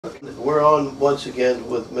We're on once again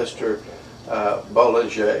with Mr.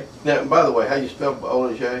 Boulanger. Now, by the way, how you spell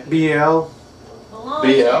Boulanger? B-L.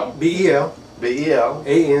 B-L? B-E-L. B-E-L?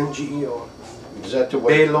 A-N-G-E-R. Is that the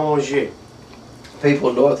way? Boulanger.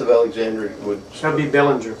 People north of Alexandria would... That'd be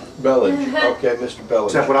Bellinger. Bellinger. Okay, Mr. Bellinger.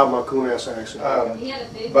 Except without my coon-ass accent.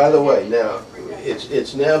 By the way, now,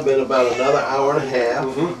 it's now been about another hour and a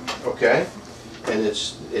half, okay? And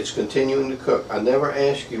it's continuing to cook. I never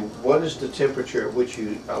asked you, what is the temperature at which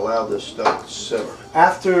you allow this stuff to simmer?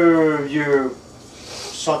 After you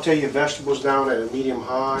saute your vegetables down at a medium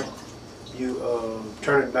high, you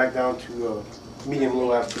turn it back down to medium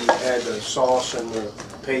low after you add the sauce and the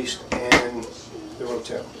paste and the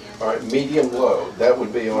rotel. All right, medium low. That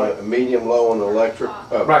would be on a medium low on electric.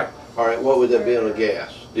 Right. All right, what would that be on a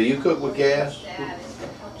gas? Do you cook with gas?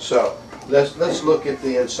 So let's look at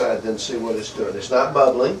the inside then, see what it's doing. It's not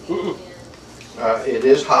bubbling. It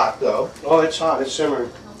is hot though. Oh, it's hot. It's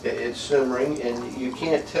simmering. It's simmering, and you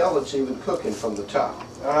can't tell it's even cooking from the top.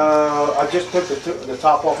 I just took the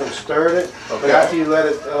top off and stirred it. Okay. But after you let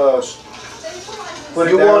it put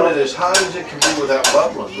it You down, want it as hot as it can be without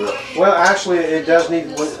bubbling, really. well, actually, it does need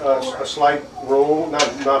a slight roll, not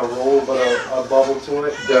a roll, but a bubble to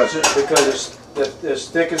it. Does it? Because it's as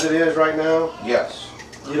thick as it is right now. Yes.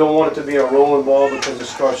 You don't want it to be a rolling ball because it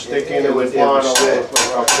starts sticking and flying all over the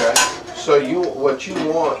place. Okay. So what you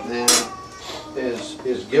want then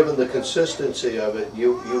is given the consistency of it,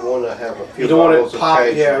 you want to have a few You don't want bubbles it pop.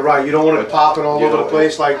 occasionally. Yeah, right. You don't want it popping all over the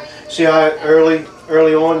place. Like, see how early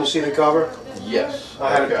on you see the cover? Yes.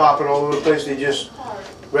 I had it popping all over the place. They just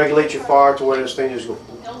regulate your fire to where this thing just goes.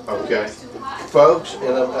 Okay. Folks,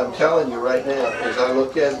 and I'm telling you right now, as I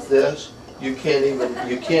look at this, you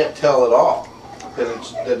can't tell at all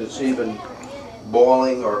that it's even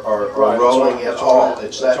boiling or Right, rolling at all.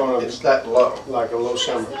 It's that low. Like a low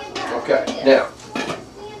simmer. Okay. Now,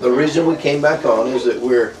 the reason we came back on is that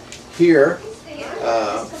we're here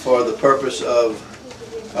for the purpose of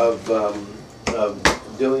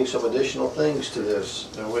doing some additional things to this.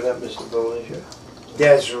 Now, would that Mr. Boulanger?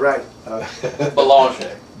 That's right.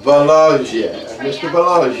 Boulanger. Boulanger. Mr.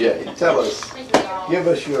 Boulanger, tell us, give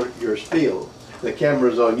us your spiel. The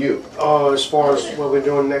camera's on you. Oh, as far as what we're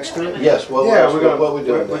doing next to it? Yes, what we're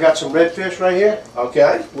doing We got some redfish right here.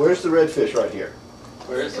 Okay, where's the redfish right here?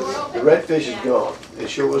 Where is it? The redfish is gone. It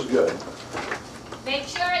sure was good. Make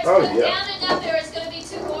sure it's Oh, cooked yeah. down enough there, it's going to be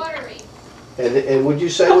too watery. And would you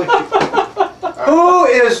say what you... Who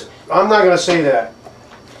is... I'm not going to say that.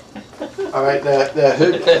 All right, now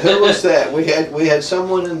who was that? We had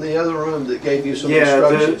someone in the other room that gave you some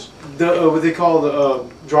instructions. What they call the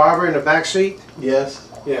driver in the back seat. Yes.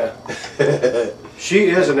 Yeah. She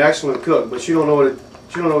is an excellent cook, but she don't know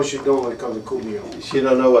what she's doing when it comes to courtbouillion. She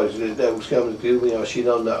don't know what that was coming to do. You know, she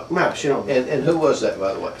don't know. No, she don't. And who was that,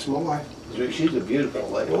 by the way? It's my wife. She's a beautiful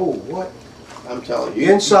lady. Oh, what? I'm telling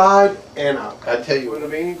you. Inside and out. I tell you. One of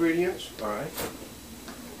the main ingredients. All right.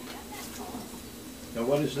 Now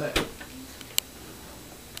what is that?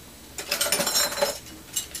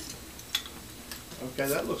 Okay,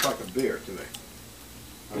 that looks like a beer to me.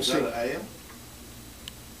 Is that an ale?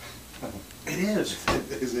 It is.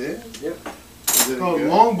 Is it? Yep. Is it Called good?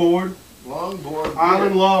 Longboard Longboard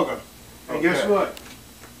Island beer. Lager. And guess Okay. what?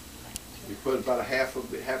 You put about a half of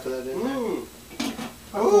that in there. Mmm.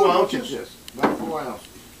 About 4 ounces. About 4 ounces.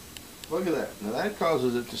 Look at that. Now that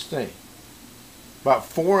causes it to sting. About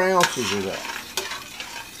 4 ounces of that.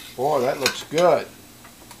 Boy, that looks good.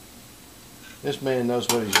 This man knows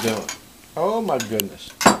what he's doing. Oh my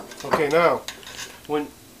goodness. Okay, now,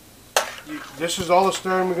 this is all the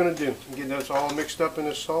stirring we're going to do. Get this all mixed up in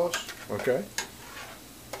this sauce. Okay.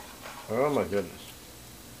 Oh my goodness.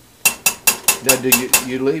 Now do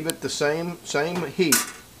you leave it the same heat?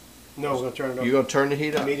 No, we're going to turn it up. You're going to turn the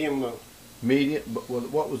heat up? Medium low. Medium, but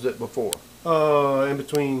what was it before? In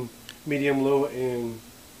between medium low and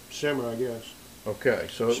simmer, I guess. Okay,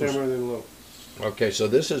 so it Simmer then low. okay, so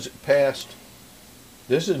this is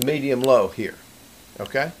medium low here.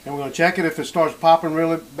 Okay? And we're going to check it. If it starts popping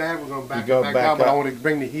really bad, we're going to back it back down. But I want to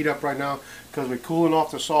bring the heat up right now because we're cooling off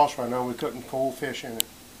the sauce right now. We're cooking cold fish in it.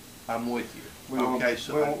 I'm with you. Okay,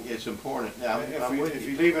 so it's important. Now, If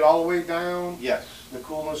you leave it all the way down, yes. the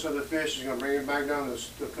coolness of the fish is going to bring it back down.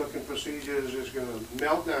 The cooking procedure is just going to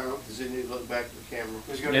melt down. Does it need to look back at the camera?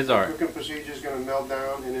 The cooking procedure is going to melt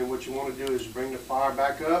down, and then what you want to do is bring the fire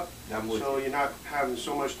back up, so you're not having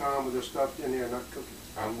so much time with the stuff in there not cooking.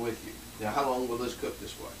 I'm with you. Now, how long will this cook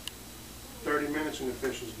this way? 30 minutes and the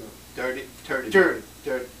fish is done. 30.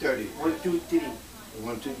 30. 1, 2, 3.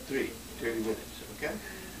 1, 2, 3. 30 minutes. Okay.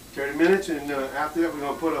 30 minutes, and after that we're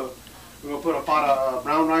gonna put a pot of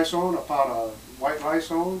brown rice on, a pot of white rice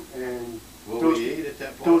on and Will Toast- we eat at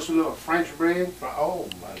that point? toast a little French bread, Oh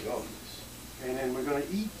my goodness. and then we're gonna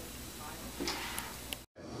eat.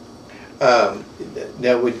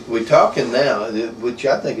 Now we're talking now, which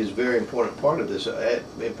I think is a very important part of this,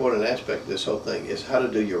 important aspect of this whole thing, is how to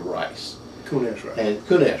do your rice. Kunas rice. And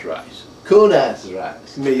kunas rice. Kunas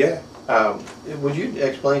rice. Yeah. Would you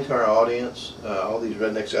explain to our audience, all these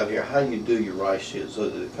rednecks out here, how you do your rice shit so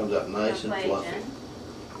that it comes out nice and fluffy?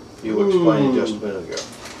 You explained just a minute ago.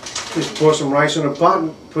 Just pour some rice in a pot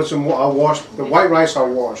and put some. I'll wash the white rice.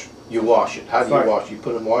 I'll wash. You wash it. How do you Right. wash it? You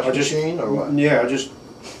put it in a washing machine or what? Yeah, I just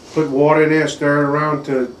put water in there, stir it around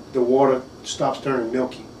till the water stops turning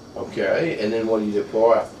milky. Okay, and then what do you do?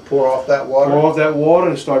 Pour off that water? Pour off that water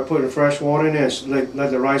and start putting fresh water in there.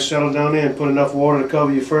 Let the rice settle down there and put enough water to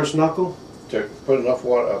cover your first knuckle. To put enough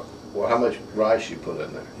water. Well, how much rice you put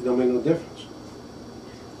in there? It don't make no difference.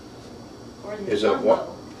 Is it what?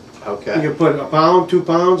 You Okay. can put a pound, 2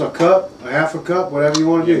 pounds, a cup, a half a cup, whatever you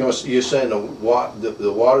want to do. You're saying the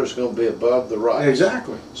water's going to be above the rice.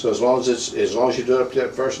 Exactly. So as long as you do it up to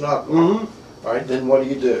that first knuckle. Mm-hmm. All right. Then what do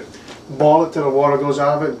you do? Boil it till the water goes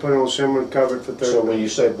out of it and put it on simmer and cover it for 30 So minutes. when you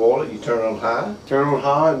say boil it, you turn it on high. Turn it on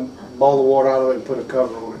high and boil the water out of it and put a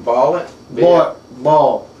cover on it. Boil it.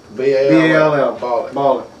 Boil. B-A-L-L. Boil it.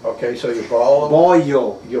 Boil it. Okay. So you boil them.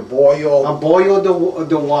 Boil. You boil. I boil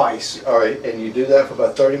the rice. All right, and you do that for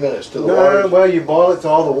about 30 minutes till the No, water. well, you boil it till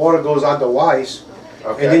all the water goes out the rice,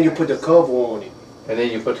 Okay. and then you put the cover on it And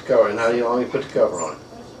then you put the cover. And how long you put the cover on it?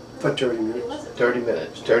 for 30 minutes. 30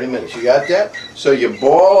 minutes. 30 minutes. You got that? So you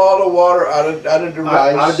boil all the water out of the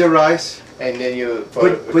rice. Out of the rice. And then you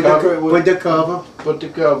Put the cover, put the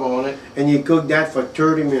cover on it. and you cook that for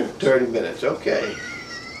 30 minutes. 30 minutes. Okay.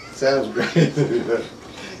 Sounds great.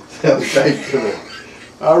 Sounds great to me.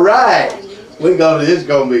 All right. It's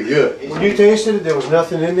gonna be good. When you tasted it, there was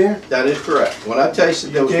nothing in there. That is correct. When I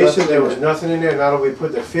tasted, there was Tasted, nothing. there was nothing in there. Now that we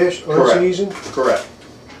put the fish Correct. unseasoned, Correct.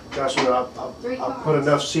 that's when I put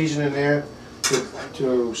enough seasoning in there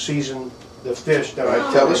to season the fish. All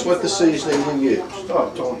right. Tell us what the seasoning you used.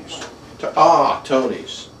 Oh, Tony's.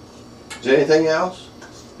 Tony's. Is there anything else?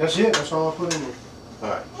 That's it. That's all I put in there. All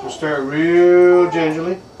right. We'll stir it real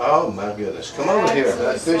gingerly. Oh my goodness. Come over here.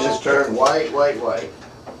 That fish has turned white.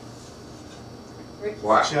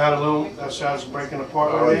 Wow. See how that's how it's breaking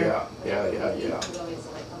apart Oh right there? yeah.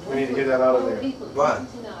 We need to get that out of there. Why?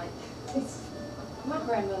 My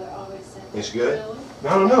grandmother always said. It's good? I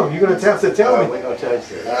don't know. You're going to have to tell me. We're going to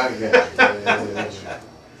taste it. Okay.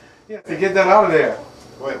 You have to get that out of there.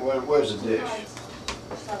 Wait, where's the dish?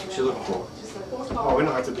 What you looking for? Oh, we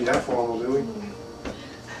don't have to be that formal, do we?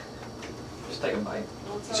 Just take a bite.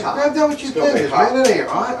 See, I've done what you think. It's man, it ain't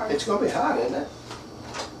hot. It's going to be hot, isn't it?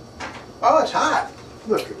 Oh, it's hot.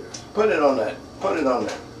 Look at this. Put it on that. Put it on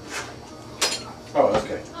there. Oh,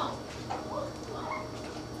 okay.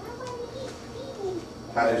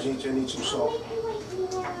 I need some salt.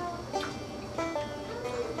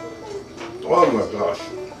 Oh my gosh.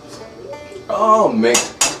 Oh man.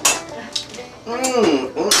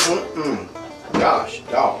 Gosh,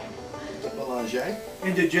 dog. Belanger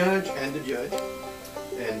And the judge. and the judge.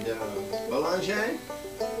 And Belanger,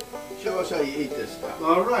 show us how you eat this stuff.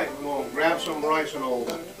 All right, we're going to grab some rice and all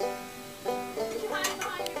that.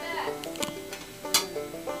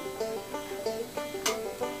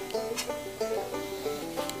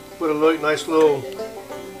 Put a nice little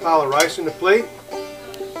pile of rice in the plate.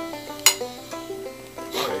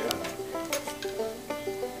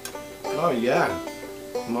 Oh yeah.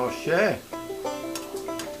 Mon cher.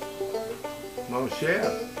 Mon cher.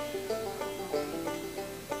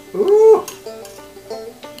 Ooh.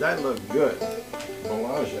 That looked good.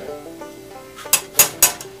 Belanger.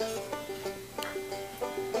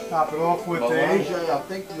 Top it off with Belanger, I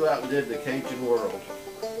think you outdid the Cajun world.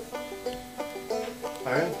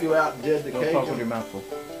 I think you outdid the Don't talk with your Cajun. mouth full.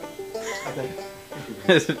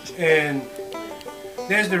 and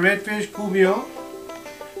there's the redfish courtbouillion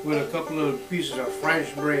with a couple of pieces of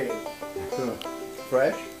French bread.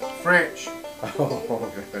 Fresh? French.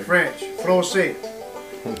 Oh, okay. French. Français.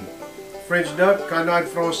 French duck, canard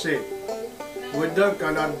français. Wood duck,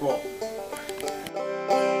 canard ball.